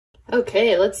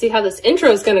Okay, let's see how this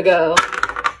intro is gonna go.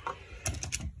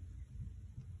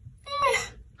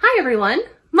 Hi everyone,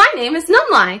 my name is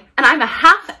Numlai, and I'm a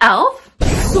half-elf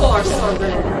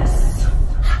sorceress.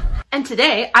 And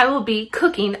today I will be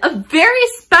cooking a very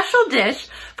special dish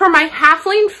for my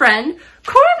halfling friend,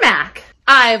 Cormac.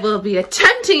 I will be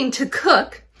attempting to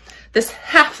cook this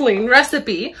halfling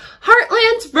recipe,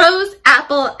 Heartlands rose,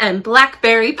 apple, and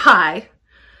blackberry pie.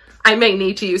 I may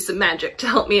need to use some magic to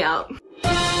help me out.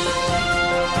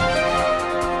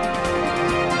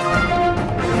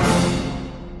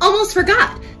 Almost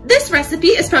forgot. This recipe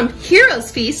is from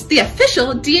Heroes Feast, the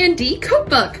official D&D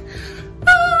cookbook.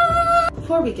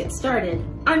 Before we get started,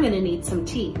 I'm gonna need some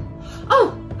tea.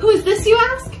 Oh, who is this, you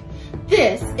ask?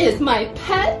 This is my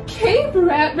pet cave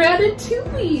rat,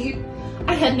 Ratatouille.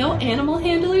 I had no animal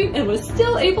handling and was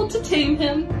still able to tame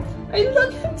him. I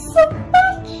love him so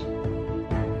much.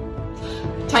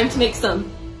 Time to make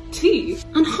some tea.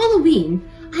 On Halloween,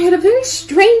 I had a very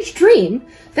strange dream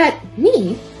that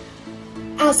me,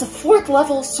 as a 4th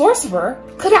level sorcerer,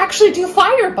 could actually do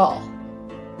fireball.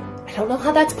 I don't know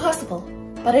how that's possible,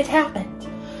 but it happened.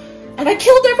 And I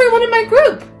killed everyone in my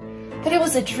group. But it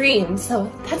was a dream, so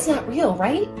that's not real,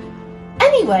 right?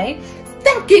 Anyway,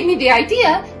 that gave me the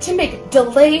idea to make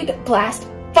delayed blast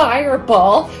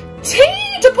fireball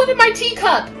tea to put in my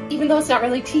teacup, even though it's not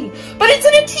really tea, but it's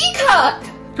in a teacup.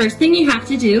 First thing you have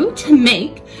to do to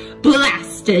make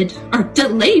blasted or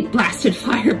delayed blasted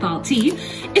fireball tea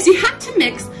is you have to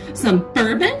mix some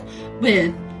bourbon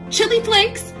with chili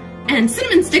flakes and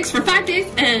cinnamon sticks for 5 days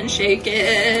and shake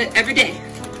it every day.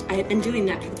 I have been doing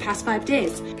that for the past 5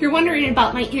 days. If you're wondering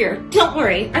about my ear, don't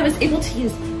worry. I was able to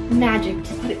use magic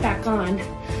to put it back on.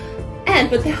 And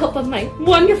with the help of my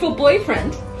wonderful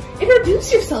boyfriend,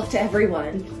 introduce yourself to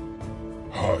everyone.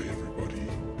 Hi everybody,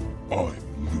 I'm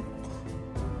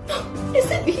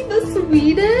Isn't he the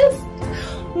sweetest?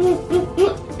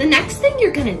 The next thing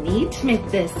you're gonna need to make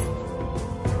this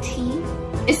tea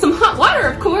is some hot water,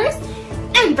 of course,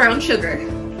 and brown sugar,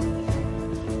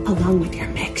 along with your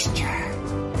mixture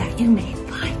that you made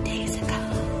 5 days ago.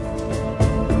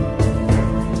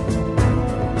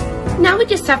 Now we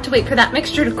just have to wait for that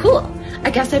mixture to cool. I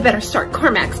guess I better start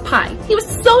Cormac's pie. He was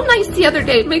so nice the other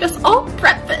day, made us all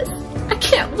breakfast. I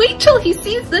can't wait till he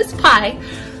sees this pie.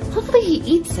 Hopefully he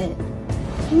eats it.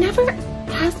 He never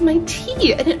has my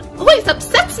tea and it always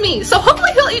upsets me, so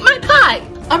hopefully he'll eat my pie.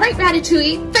 All right,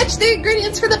 Ratatouille, fetch the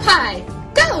ingredients for the pie.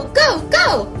 Go, go,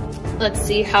 go. Let's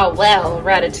see how well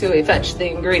Ratatouille fetched the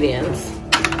ingredients.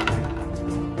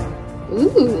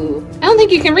 Ooh, I don't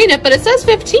think you can read it, but it says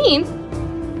 15.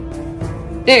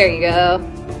 There you go.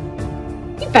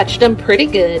 You fetched them pretty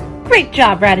good. Great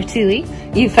job, Ratatouille.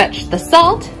 You fetched the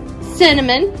salt,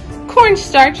 cinnamon,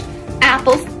 cornstarch,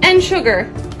 apples, and sugar.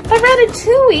 But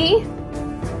Ratatouille,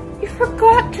 you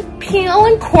forgot to peel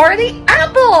and core the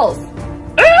apples.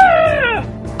 Ugh!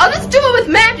 I'll just do it with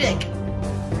magic.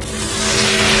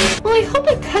 Well, I hope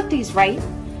I cut these right.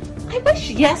 I wish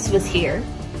Yes was here.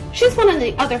 She's one of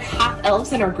the other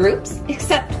half-elves in our groups,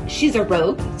 except she's a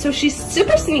rogue, so she's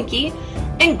super sneaky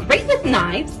and great with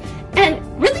knives and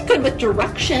really good with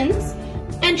directions,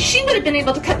 and she would have been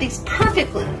able to cut these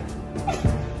perfectly.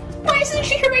 Why isn't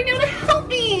she here right now to help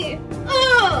me?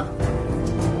 Ugh.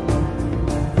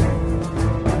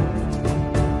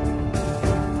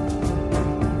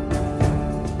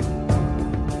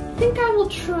 I think I will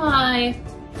try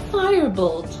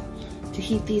Firebolt to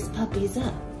heat these puppies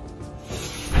up.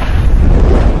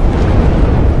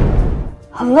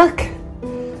 Oh, look,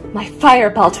 my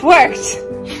Firebolt worked.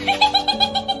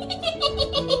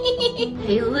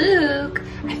 Hey, Luke,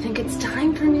 I think it's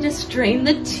time for me to strain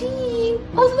the tea.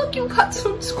 Oh, look, you got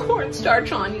some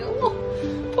cornstarch on you. Oh,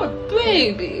 poor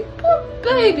baby, poor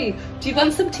baby. Do you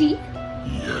want some tea?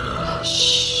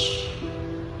 Yes.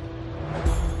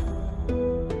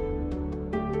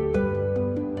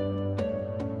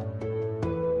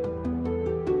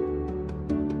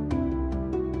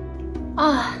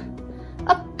 Ah,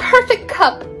 a perfect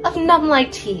cup of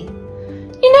Numlai tea.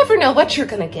 You never know what you're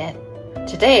gonna get.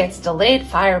 Today it's delayed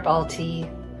fireball tea.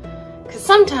 Because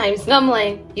sometimes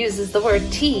Numlai uses the word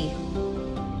tea,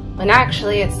 when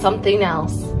actually it's something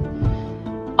else.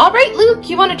 All right, Luke,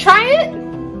 you want to try it?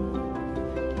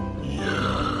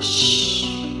 Yes.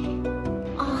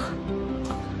 Oh,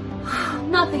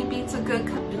 nothing beats a good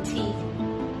cup of tea.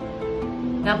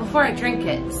 Now, before I drink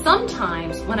it,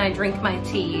 sometimes when I drink my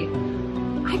tea,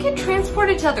 I get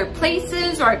transported to other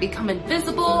places, or I become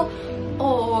invisible,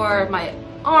 or my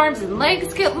arms and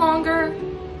legs get longer.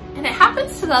 And it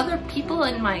happens to the other people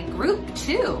in my group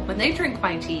too, when they drink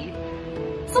my tea.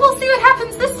 So we'll see what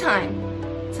happens this time,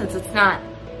 since it's not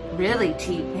Really,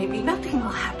 T, maybe nothing will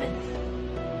happen.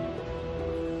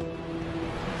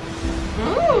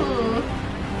 Mmm,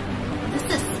 this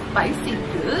is spicy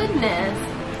goodness.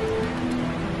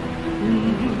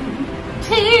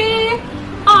 Tea,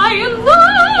 I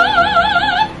love.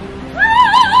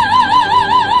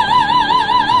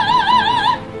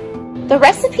 The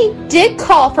recipe did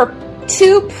call for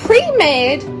 2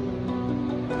 pre-made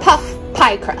puff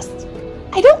pie crusts.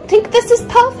 I don't think this is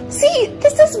puff. See,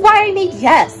 this is why I made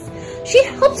yes. She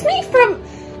helps me from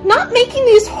not making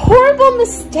these horrible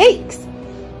mistakes.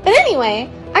 But anyway,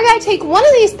 I gotta take one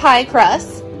of these pie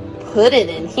crusts, put it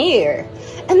in here,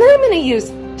 and then I'm gonna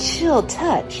use Chill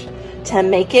Touch to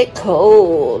make it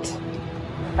cold.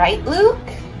 Right, Luke?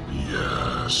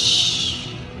 Yes.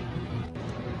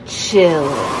 Chill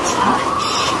Touch.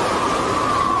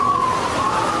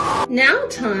 Now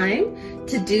time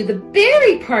to do the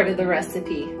berry part of the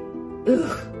recipe.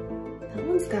 Ugh, that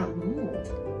one's got mold.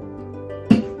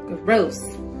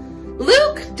 Gross.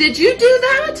 Luke, did you do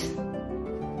that?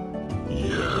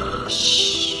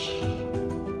 Yes.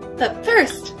 But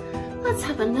first, let's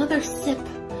have another sip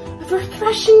of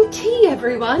refreshing tea,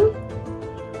 everyone.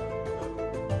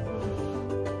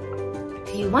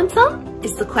 Do you want some?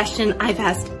 Is the question I've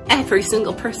asked every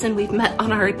single person we've met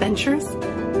on our adventures.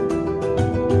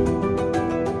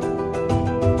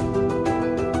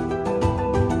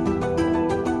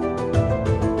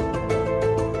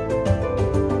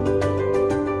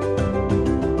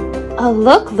 Oh,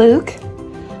 look, Luke.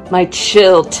 My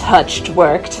Chill Touch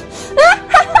worked.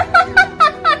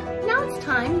 Now it's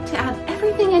time to add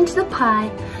everything into the pie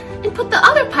and put the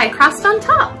other pie crust on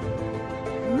top.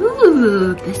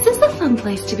 Ooh, this is a fun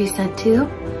place to be sent to.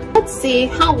 Let's see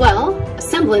how well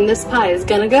assembling this pie is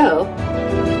gonna go.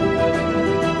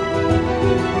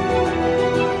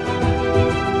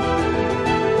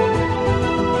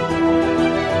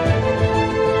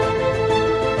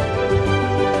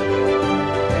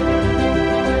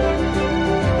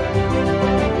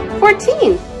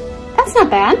 That's not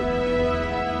bad.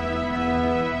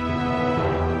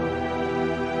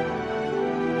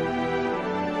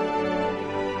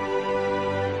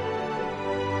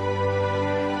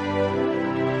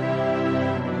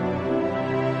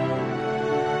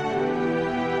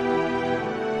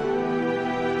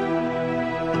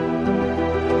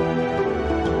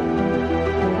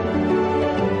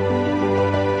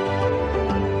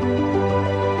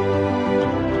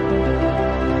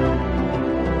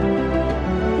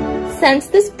 Since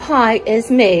this pie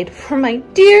is made for my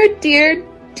dear, dear,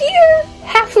 dear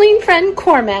halfling friend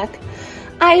Cormac,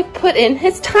 I put in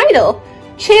his title,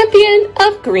 Champion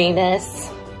of Greenness,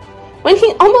 when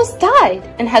he almost died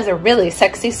and has a really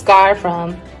sexy scar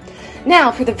from.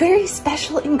 Now for the very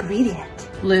special ingredient.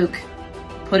 Luke,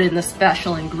 put in the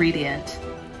special ingredient.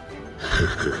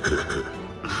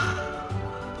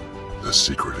 The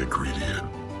secret ingredient,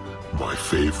 my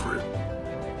favorite.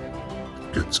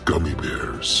 It's gummy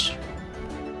bears.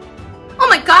 Oh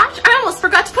my gosh, I almost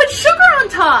forgot to put sugar on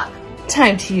top!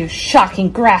 Time to use shocking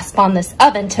grasp on this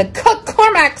oven to cook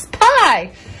Cormac's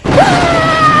pie!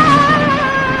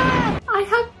 I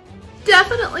have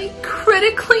definitely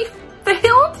critically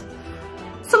failed.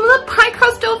 Some of the pie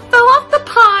crust dough fell off the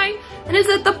pie and is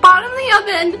at the bottom of the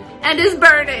oven and is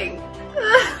burning.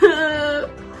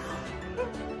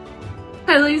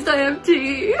 At least I have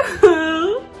tea.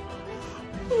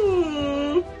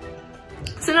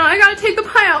 So now I gotta take the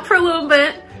pie out for a little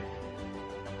bit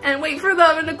and wait for the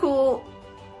oven to cool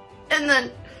and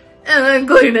then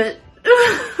clean it.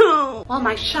 While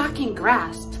my shocking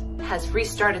grasp has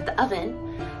restarted the oven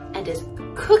and is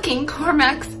cooking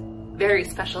Cormac's very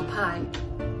special pie.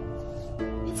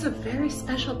 It's a very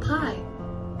special pie,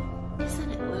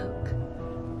 isn't it, Luke?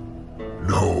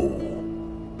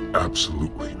 No,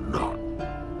 absolutely not.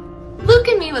 Luke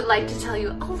and me would like to tell you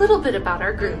a little bit about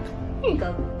our group. Here you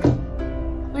go.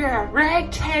 We're a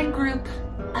ragtag group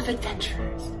of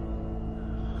adventurers.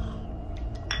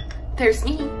 There's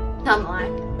me,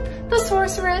 Numlack, the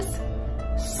sorceress,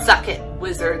 suck it,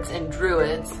 wizards and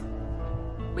druids.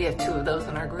 We have 2 of those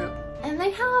in our group. And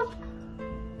they have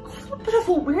a little bit of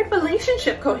a weird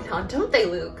relationship going on, don't they,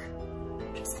 Luke?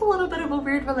 Just a little bit of a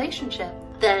weird relationship.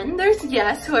 Then there's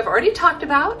Yes, who I've already talked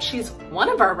about. She's one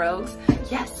of our rogues.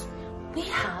 Yes, we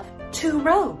have 2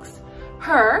 rogues,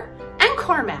 her and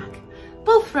Cormac.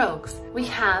 Both rogues. We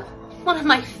have one of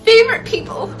my favorite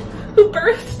people who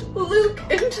birthed Luke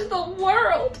into the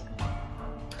world,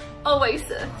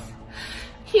 Oasis.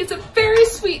 He's a very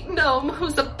sweet gnome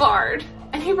who's a bard,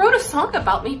 and he wrote a song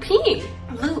about me peeing.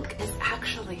 Luke is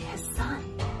actually his son.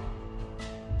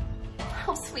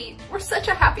 How sweet. We're such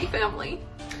a happy family.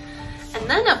 And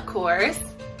then, of course,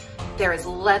 there is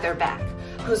Leatherback,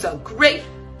 who's a great,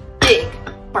 big,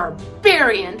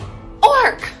 barbarian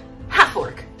orc.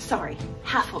 Half-orc, sorry,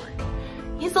 half-orc.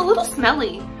 He's a little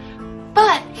smelly,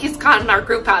 but he's gotten our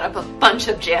group out of a bunch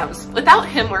of jams. Without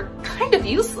him, we're kind of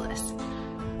useless.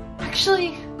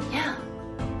 Actually, yeah,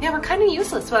 we're kind of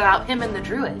useless without him and the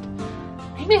druid.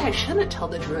 Maybe I shouldn't tell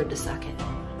the druid to suck it.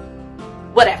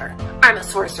 Whatever, I'm a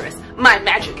sorceress. My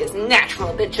magic is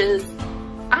natural, bitches.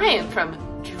 I am from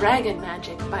dragon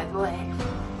magic, by the way.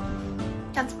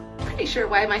 That's pretty sure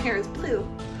why my hair is blue.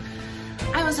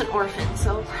 I was an orphan,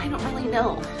 so I don't really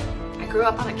know. I grew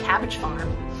up on a cabbage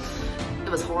farm. It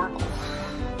was horrible.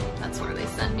 That's where they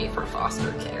sent me for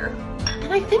foster care.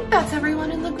 And I think that's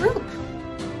everyone in the group.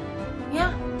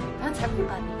 Yeah, that's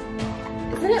everybody.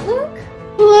 Isn't it, Luke?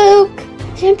 Luke,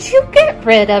 didn't you get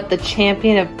rid of the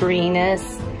champion of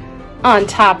greenness on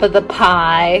top of the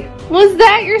pie? Was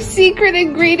that your secret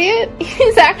ingredient?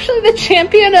 He's actually the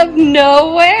champion of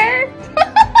nowhere?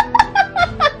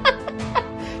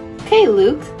 Okay,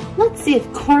 Luke, let's see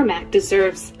if Cormac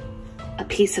deserves a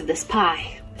piece of this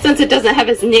pie. Since it doesn't have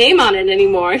his name on it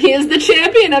anymore, he is the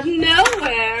champion of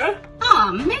nowhere.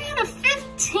 Aw, man, a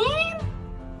 15?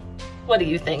 What do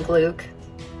you think, Luke?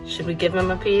 Should we give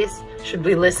him a piece? Should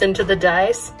we listen to the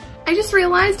dice? I just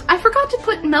realized I forgot to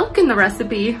put milk in the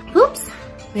recipe. Oops.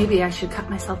 Maybe I should cut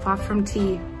myself off from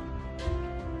tea.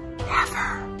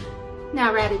 Never.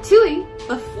 Now, Ratatouille,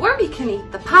 before we can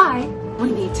eat the pie,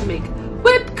 we need to make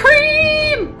whipped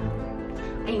cream!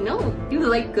 I know, you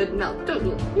like good milk, don't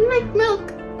you? You like milk.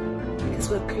 Because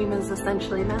whipped cream is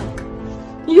essentially milk.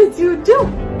 Yes, you do.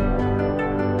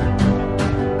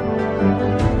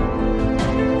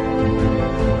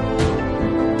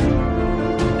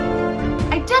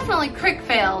 I definitely crick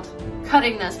failed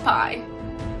cutting this pie.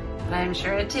 But I'm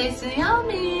sure it tastes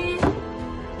yummy.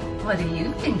 What do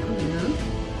you think, Luke?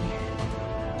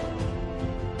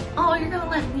 Oh, you're gonna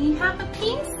let me have a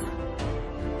piece?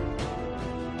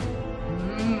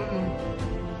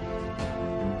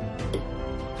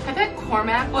 I bet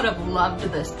Cormac would have loved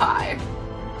this pie.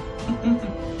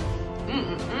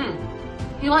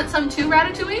 You want some too,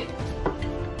 Ratatouille?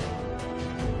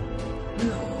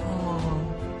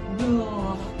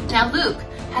 No. Now Luke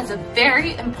has a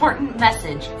very important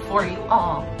message for you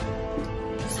all.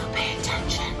 So pay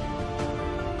attention.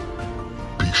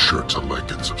 Be sure to like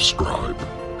and subscribe,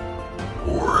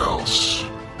 or else.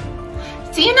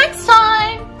 See you next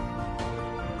time!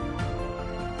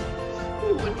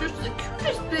 You are just the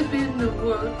cutest baby in the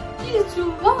world. Yes,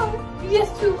 you are. Yes,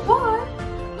 you are.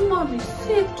 Mommy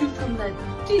saved you from that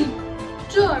deep,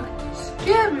 dark,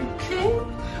 scary cave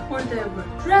where there were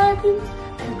dragons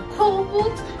and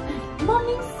kobolds, and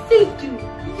Mommy saved you.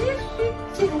 Yes,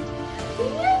 she did.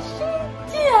 Yes.